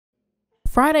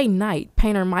Friday night,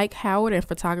 painter Mike Howard and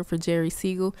photographer Jerry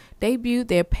Siegel debuted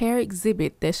their pair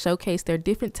exhibit that showcased their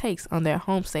different takes on their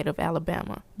home state of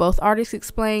Alabama. Both artists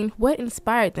explained what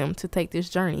inspired them to take this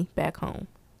journey back home.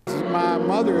 My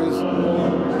mother's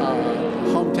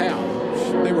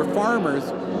hometown. They were farmers.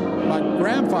 My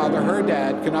grandfather, her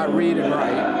dad, could not read and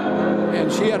write, and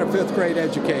she had a 5th grade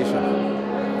education.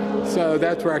 So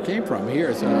that's where I came from,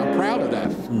 here, so I'm proud of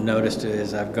that. Noticed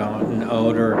as I've gotten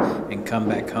older and come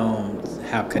back home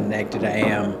how connected I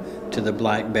am to the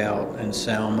Black Belt and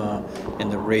Selma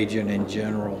and the region in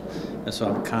general. And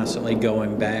so I'm constantly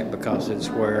going back because it's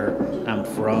where I'm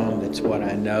from, it's what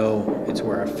I know, it's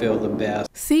where I feel the best.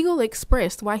 Siegel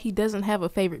expressed why he doesn't have a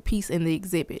favorite piece in the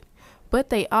exhibit, but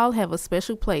they all have a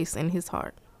special place in his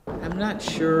heart. I'm not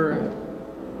sure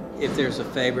if there's a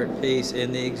favorite piece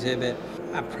in the exhibit.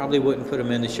 I probably wouldn't put them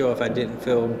in the show if I didn't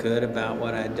feel good about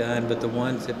what I'd done, but the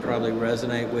ones that probably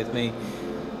resonate with me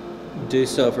do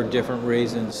so for different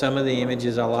reasons. Some of the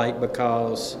images I like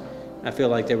because I feel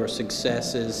like they were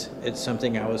successes. It's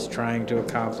something I was trying to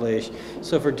accomplish.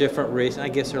 So for different reasons, I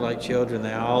guess they're like children.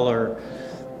 They all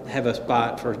have a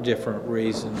spot for different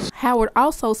reasons. Howard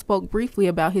also spoke briefly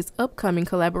about his upcoming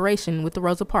collaboration with the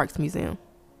Rosa Parks Museum.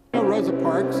 Rosa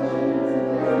Parks,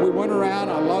 we went around,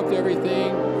 I loved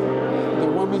everything. The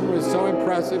woman was so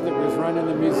impressive that was running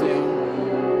the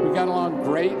museum. We got along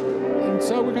great, and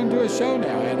so we're going to do a show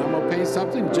now, and I'm going to paint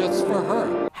something just for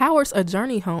her. Howard's A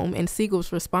Journey Home and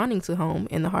Siegel's Responding to Home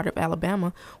in the heart of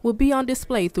Alabama will be on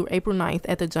display through April 9th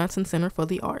at the Johnson Center for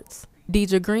the Arts.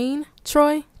 Deidre Green,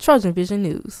 Troy, TrojanVision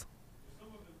News.